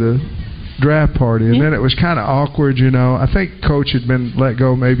come to the draft party. And then it was kind of awkward, I think Coach had been let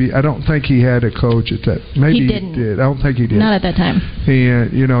go maybe. I don't think he had a coach at that. Maybe he didn't. He did. I don't think he did. Not at that time.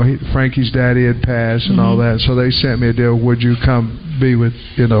 Frankie's daddy had passed and all that. So they sent me a deal, would you come be with,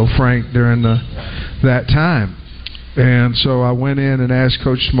 Frank during that time? And so I went in and asked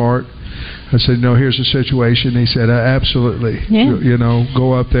Coach Smart. I said, here's the situation. He said, absolutely. Yeah.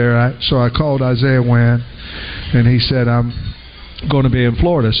 Go up there. So I called Isaiah Wynn, and he said, I'm going to be in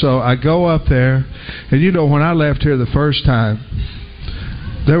Florida. So I go up there, and when I left here the first time,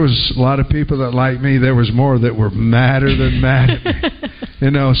 there was a lot of people that liked me. There was more that were madder than mad at me.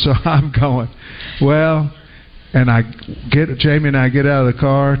 So I'm going, well... And Jamie and I get out of the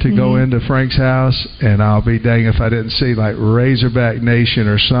car to go into Frank's house, and I'll be dang if I didn't see like Razorback Nation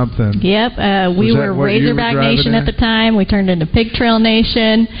or something. Yep, we were Razorback Nation at the time. We turned into Pig Trail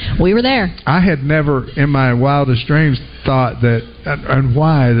Nation. We were there. I had never, in my wildest dreams, thought that, and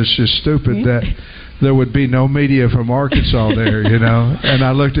why, it's just stupid that there would be no media from Arkansas there, And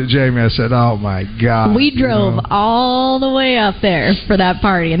I looked at Jamie, I said, oh, my God. We drove all the way up there for that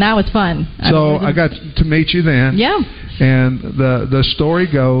party, and that was fun. So I got to meet you then. Yeah. And the story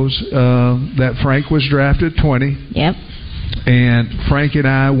goes that Frank was drafted 20. Yep. And Frank and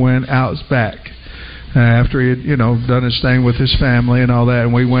I went out back after he had, done his thing with his family and all that,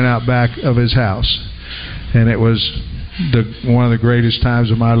 and we went out back of his house. And it was... one of the greatest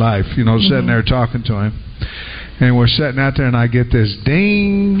times of my life, sitting there talking to him. And we're sitting out there, and I get this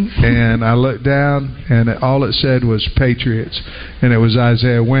ding, and I look down, and all it said was Patriots, and it was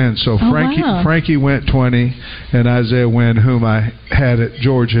Isaiah Wynn. So Frankie went 20, and Isaiah Wynn, whom I had at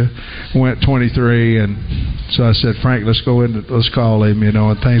Georgia, went 23. And so I said, Frank, let's go in, let's call him,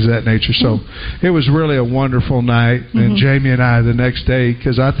 and things of that nature. So it was really a wonderful night. And Jamie and I the next day,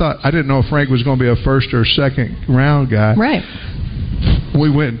 because I didn't know if Frank was going to be a first or second round guy. Right.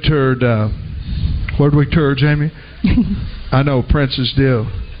 We went and toured. Where did we tour, Jamie? I know Prince's deal.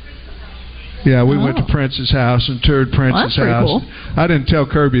 Yeah, we went to Prince's house and toured Prince's house. Cool. I didn't tell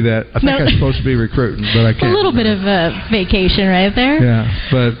Kirby that. I think I'm supposed to be recruiting, but I can't. A little bit of a vacation right there. Yeah,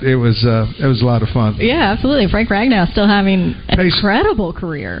 but it was a lot of fun. Yeah, absolutely. Frank Ragnow still having an incredible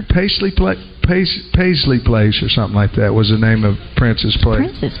career. Paisley Place or something like that was the name of Prince's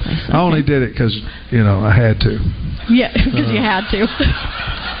place. Prince's Place. Okay. I only did it because I had to. Yeah, because you had to.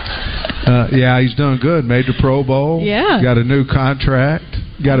 Yeah, he's doing good. Made the Pro Bowl. Yeah. Got a new contract.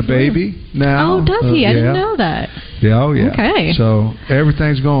 Got a baby now. Oh, does he? I didn't know that. Yeah, oh, yeah. Okay. So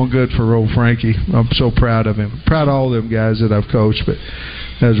everything's going good for old Frankie. I'm so proud of him. Proud of all them guys that I've coached, but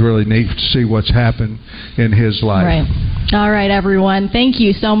that was really neat to see what's happened in his life. Right. All right, everyone. Thank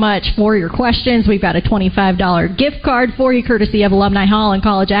you so much for your questions. We've got a $25 gift card for you, courtesy of Alumni Hall on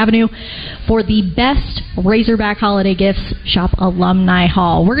College Avenue. For the best Razorback holiday gifts, shop Alumni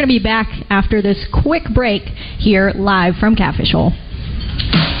Hall. We're going to be back after this quick break here live from Catfish Hole.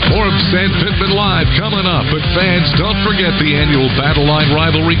 More of Sam Pittman Live coming up, but fans, don't forget the annual Battle Line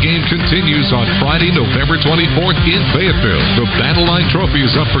Rivalry game continues on Friday, November 24th in Fayetteville. The Battle Line Trophy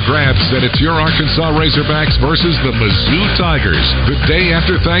is up for grabs, and it's your Arkansas Razorbacks versus the Mizzou Tigers the day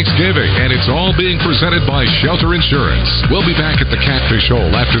after Thanksgiving, and it's all being presented by Shelter Insurance. We'll be back at the Catfish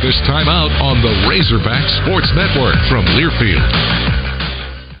Hole after this timeout on the Razorback Sports Network from Learfield.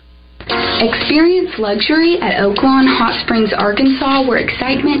 Experience luxury at Oaklawn Hot Springs, Arkansas, where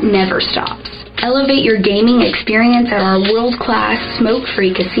excitement never stops. Elevate your gaming experience at our world-class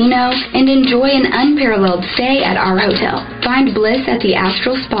smoke-free casino and enjoy an unparalleled stay at our hotel. Find bliss at the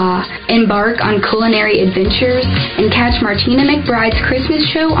Astral Spa, embark on culinary adventures, and catch Martina McBride's Christmas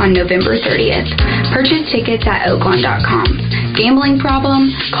show on November 30th. Purchase tickets at oaklawn.com. Gambling problem?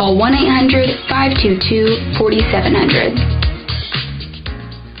 Call 1-800-522-4700.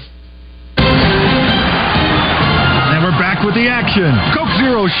 Back with the action. Coke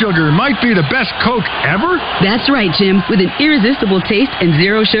Zero Sugar might be the best Coke ever. That's right, Jim. With an irresistible taste and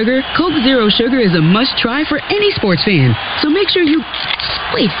zero sugar, Coke Zero Sugar is a must-try for any sports fan. So make sure you...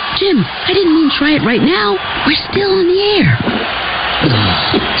 Wait, Jim, I didn't mean try it right now. We're still on the air.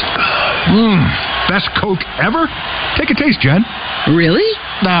 Best Coke ever? Take a taste, Jen. Really?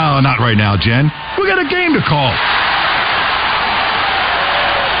 No, not right now, Jen. We got a game to call.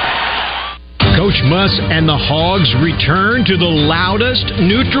 Coach Muss and the Hogs return to the loudest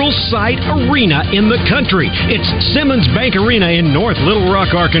neutral site arena in the country. It's Simmons Bank Arena in North Little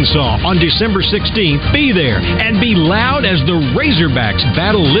Rock, Arkansas on December 16th. Be there and be loud as the Razorbacks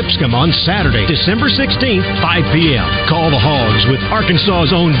battle Lipscomb on Saturday, December 16th, 5 p.m. Call the Hogs with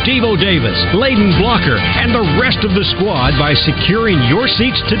Arkansas's own Devo Davis, Layden Blocker, and the rest of the squad by securing your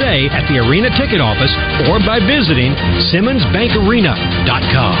seats today at the arena ticket office or by visiting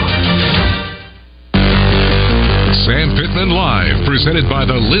SimmonsBankArena.com. Sam Pittman Live, presented by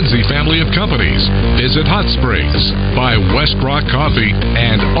the Lindsay family of companies. Visit Hot Springs, by West Rock Coffee,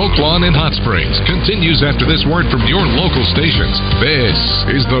 and Oaklawn in Hot Springs continues after this word from your local stations. This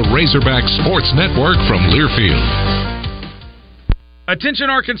is the Razorback Sports Network from Learfield. Attention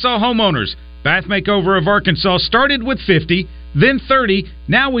Arkansas homeowners. Bath Makeover of Arkansas started with 50, then 30.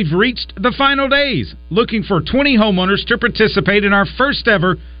 Now we've reached the final days. Looking for 20 homeowners to participate in our first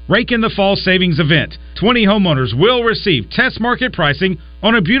ever Rake in the Fall Savings event. 20 homeowners will receive test market pricing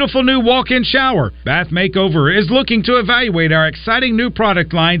on a beautiful new walk-in shower. Bath Makeover is looking to evaluate our exciting new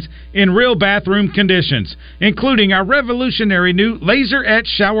product lines in real bathroom conditions, including our revolutionary new laser-etched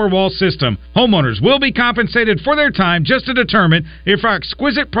shower wall system. Homeowners will be compensated for their time just to determine if our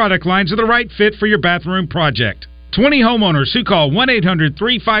exquisite product lines are the right fit for your bathroom project. 20 homeowners who call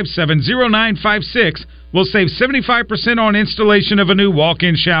 1-800-357-0956 will save 75% on installation of a new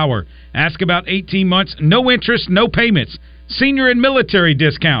walk-in shower. Ask about 18 months, no interest, no payments, senior and military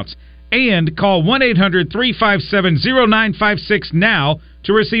discounts. And call 1-800-357-0956 now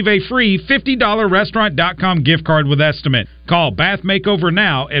to receive a free $50 Restaurant.com gift card with estimate. Call Bath Makeover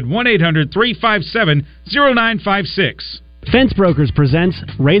now at 1-800-357-0956. Fence Brokers presents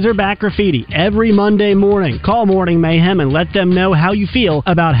Razorback Graffiti every Monday morning. Call Morning Mayhem and let them know how you feel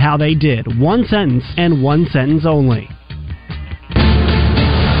about how they did. One sentence and one sentence only.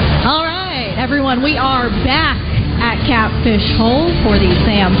 All right, everyone, we are back at Catfish Hole for the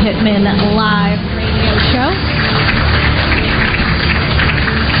Sam Pittman Live radio show.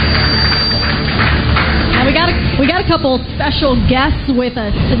 And we got a couple special guests with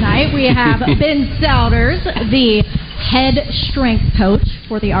us tonight. We have Ben Souders, the head strength coach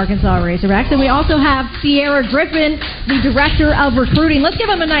for the Arkansas Razorbacks. And we also have Sierra Griffin, the director of recruiting. Let's give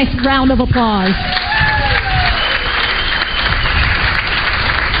them a nice round of applause.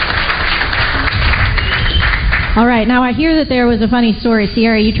 All right, now I hear that there was a funny story.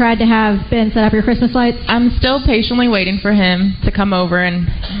 Sierra, you tried to have Ben set up your Christmas lights? I'm still patiently waiting for him to come over and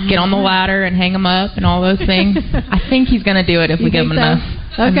get on the ladder and hang them up and all those things. I think he's going to do it if we give him enough.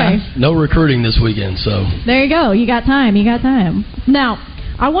 Okay. No recruiting this weekend, so. There you go. You got time. Now,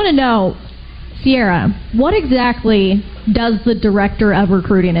 I want to know, Sierra, what exactly does the director of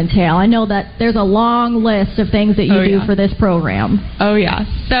recruiting entail? I know that there's a long list of things that you do for this program. Oh, yeah.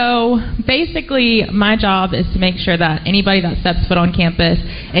 So basically, my job is to make sure that anybody that steps foot on campus,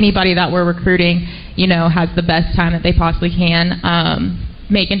 anybody that we're recruiting, has the best time that they possibly can.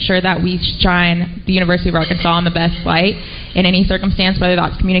 Making sure that we shine the University of Arkansas on the best light in any circumstance, whether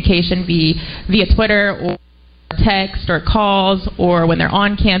that's communication via Twitter or text or calls, or when they're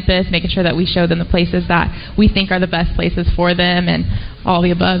on campus, making sure that we show them the places that we think are the best places for them and all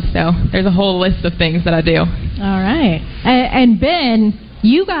the above. So there's a whole list of things that I do. All right. And Ben,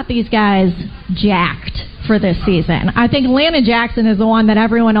 you got these guys jacked for this season. I think Landon Jackson is the one that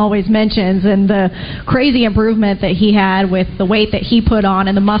everyone always mentions, and the crazy improvement that he had with the weight that he put on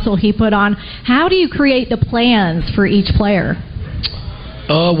and the muscle he put on. How do you create the plans for each player?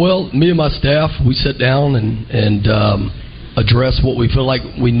 Well, me and my staff, we sit down and address what we feel like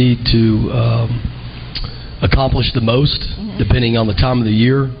we need to accomplish the most, depending on the time of the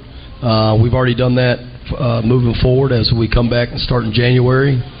year. We've already done that moving forward as we come back and start in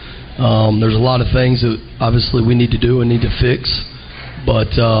January. There's a lot of things that obviously we need to do and need to fix,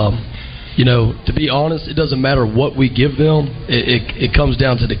 but to be honest, it doesn't matter what we give them. It comes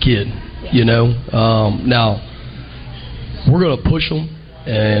down to the kid, Now, we're going to push them,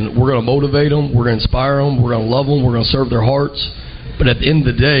 and we're going to motivate them. We're going to inspire them. We're going to love them. We're going to serve their hearts. But at the end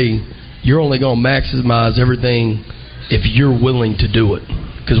of the day, you're only going to maximize everything if you're willing to do it.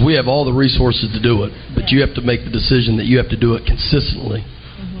 Because we have all the resources to do it. But you have to make the decision that you have to do it consistently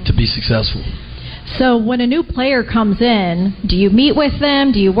to be successful. So when a new player comes in, do you meet with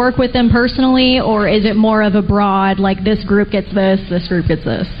them? Do you work with them personally? Or is it more of a broad, like this group gets this group gets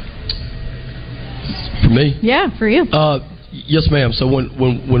this? For me? Yeah, for you. Yes, ma'am. So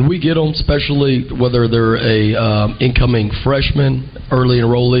when we get them, especially whether they're a incoming freshman, early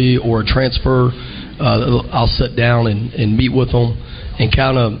enrollee, or a transfer, I'll sit down and meet with them and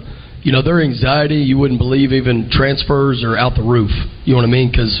kind of, their anxiety, you wouldn't believe even transfers are out the roof. You know what I mean?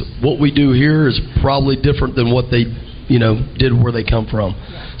 Because what we do here is probably different than what they, did where they come from.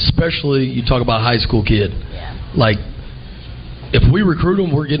 Yeah. Especially, you talk about a high school kid. Yeah. Like, if we recruit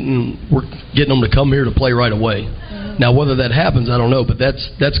them, we're getting them to come here to play right away. Mm-hmm. Now, whether that happens, I don't know, but that's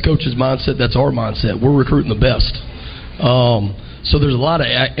coach's mindset. That's our mindset. We're recruiting the best. So there's a lot of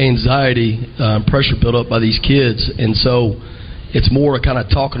anxiety, pressure built up by these kids, and so it's more kind of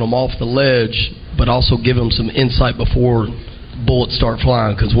talking them off the ledge, but also giving them some insight before bullets start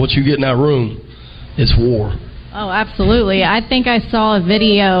flying. Because once you get in that room, it's war. Oh, absolutely. I think I saw a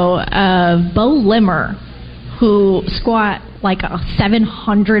video of Bo Limmer, who squat like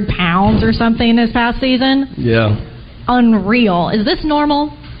 700 pounds or something this past season. Yeah. Unreal. Is this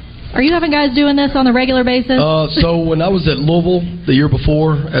normal? Are you having guys doing this on a regular basis? So when I was at Louisville the year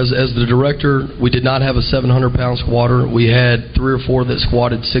before, as the director, we did not have a 700-pound squatter. We had 3 or 4 that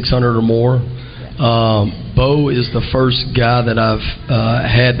squatted 600 or more. Bo is the first guy that I've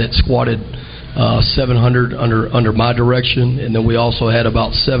had that squatted 700 under my direction, and then we also had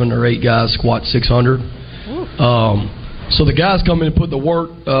about 7 or 8 guys squat 600. So the guys come in and put the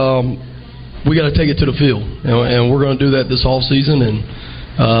work. We got to take it to the field, and we're going to do that this off season.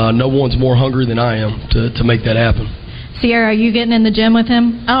 And no one's more hungry than I am to make that happen. Sierra, are you getting in the gym with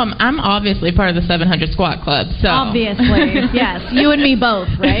him? I'm obviously part of the 700 squat club. So obviously, yes, you and me both,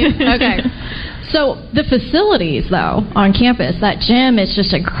 right? Okay. So the facilities, though, on campus, that gym is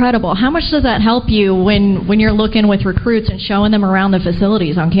just incredible. How much does that help you when you're looking with recruits and showing them around the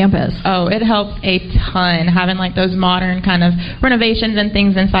facilities on campus? Oh, it helps a ton, having like those modern kind of renovations and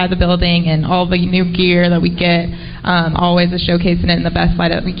things inside the building and all the new gear that we get, always is showcasing it in the best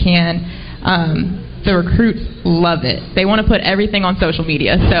light that we can. The recruits love it. They want to put everything on social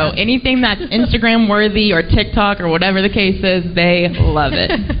media. So anything that's Instagram worthy or TikTok or whatever the case is, they love it.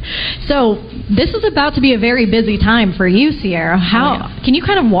 So this is about to be a very busy time for you, Sierra. Can you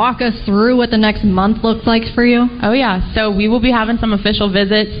kind of walk us through what the next month looks like for you? Oh, yeah. So we will be having some official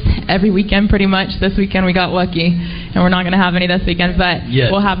visits every weekend pretty much. This weekend we got lucky, and we're not going to have any this weekend. But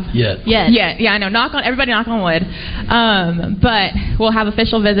we'll have... Yeah, I know. Everybody knock on wood. But we'll have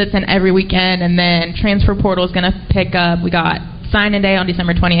official visits in every weekend, and then transfer portal is going to pick up. We got sign-in day on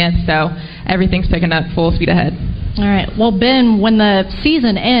December 20th, so everything's picking up full speed ahead. All right. Well, Ben, when the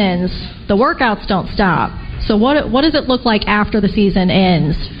season ends, the workouts don't stop. So what does it look like after the season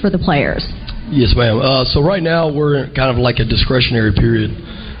ends for the players? Yes, ma'am. So right now we're kind of like a discretionary period.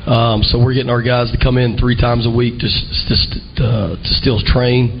 So we're getting our guys to come in 3 times a week to still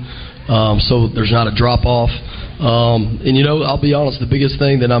train. So there's not a drop-off. And, I'll be honest, the biggest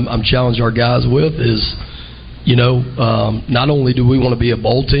thing that I'm challenging our guys with is, not only do we want to be a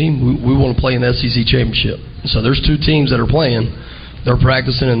bowl team, we want to play in the SEC championship. So there's 2 teams that are playing. They're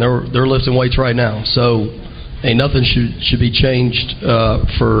practicing, and they're lifting weights right now. So ain't nothing should be changed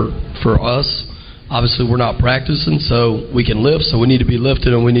for us. Obviously, we're not practicing, so we can lift, so we need to be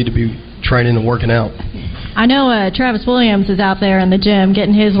lifted, and we need to be training and working out. I know Travis Williams is out there in the gym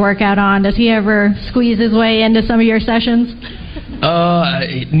getting his workout on. Does he ever squeeze his way into some of your sessions?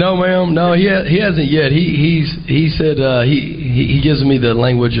 No, ma'am. No, he hasn't yet. He said he gives me the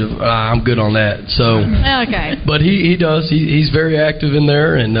language of I'm good on that. So okay. But he does. He's very active in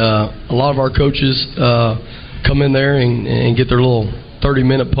there, and a lot of our coaches come in there and get their little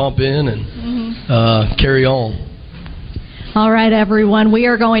 30-minute pump in and carry on. All right, everyone. We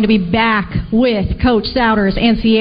are going to be back with Coach Souders and Sierra.